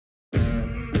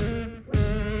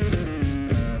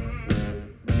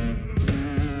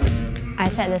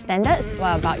set the standards.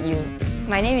 What about you?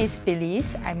 My name is Phyllis.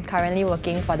 I'm currently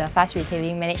working for the Fast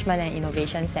Retailing Management and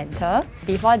Innovation Center.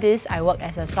 Before this, I worked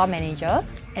as a store manager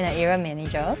and an area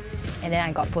manager, and then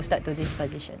I got posted to this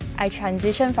position. I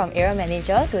transitioned from area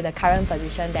manager to the current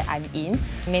position that I'm in,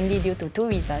 mainly due to two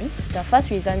reasons. The first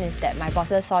reason is that my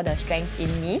bosses saw the strength in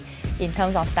me in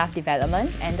terms of staff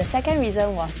development, and the second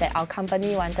reason was that our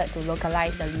company wanted to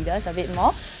localize the leaders a bit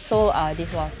more, so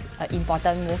this was an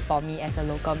important move for me as a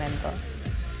local member.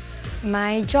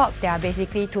 My job, there are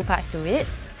basically two parts to it.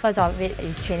 First of it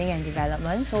is training and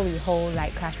development, so we hold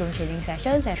like classroom training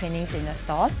sessions and trainings in the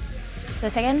stores.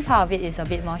 The second part of it is a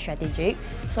bit more strategic,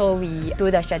 so we do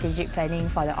the strategic planning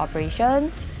for the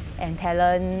operations and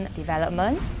talent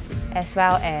development, as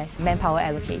well as manpower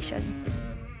allocation.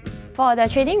 For the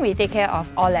training, we take care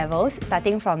of all levels,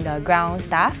 starting from the ground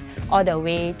staff all the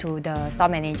way to the store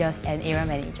managers and area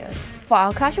managers. For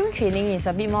our classroom training, it's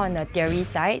a bit more on the theory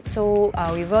side, so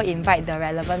we will invite the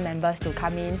relevant members to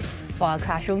come in for a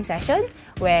classroom session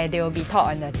where they will be taught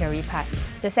on the theory part.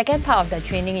 The second part of the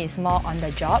training is more on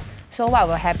the job, so what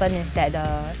will happen is that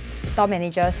the store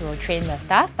managers will train the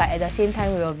staff, but at the same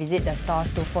time we will visit the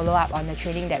stores to follow up on the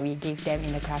training that we give them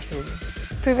in the classroom.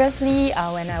 Previously,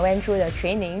 when I went through the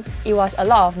training, it was a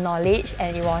lot of knowledge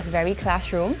and it was very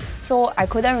classroom, so I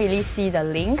couldn't really see the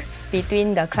link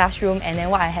between the classroom and then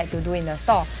what I had to do in the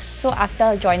store. So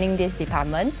after joining this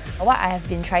department, what I have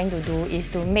been trying to do is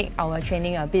to make our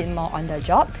training a bit more on the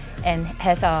job and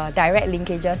has a direct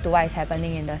linkages to what is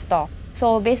happening in the store.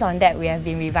 So based on that, we have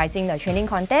been revising the training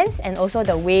contents and also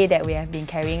the way that we have been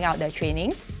carrying out the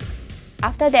training.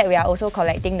 After that, we are also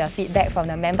collecting the feedback from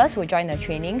the members who join the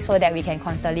training so that we can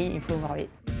constantly improve on it.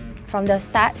 From the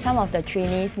start, some of the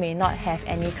trainees may not have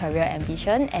any career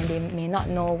ambition and they may not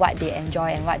know what they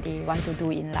enjoy and what they want to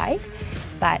do in life.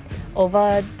 But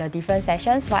over the different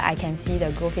sessions, what I can see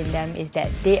the growth in them is that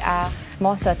they are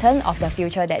more certain of the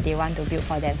future that they want to build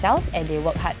for themselves and they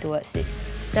work hard towards it.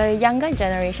 The younger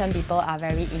generation people are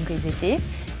very inquisitive,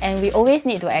 and we always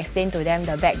need to explain to them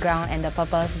the background and the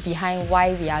purpose behind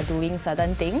why we are doing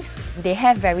certain things. They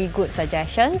have very good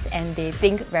suggestions and they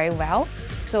think very well,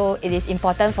 so it is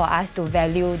important for us to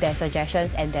value their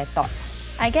suggestions and their thoughts.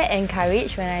 I get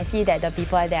encouraged when I see that the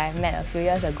people that I've met a few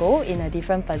years ago in a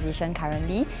different position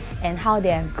currently and how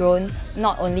they have grown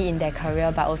not only in their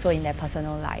career but also in their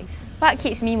personal lives. What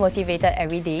keeps me motivated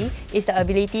every day is the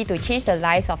ability to change the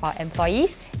lives of our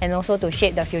employees and also to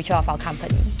shape the future of our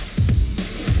company.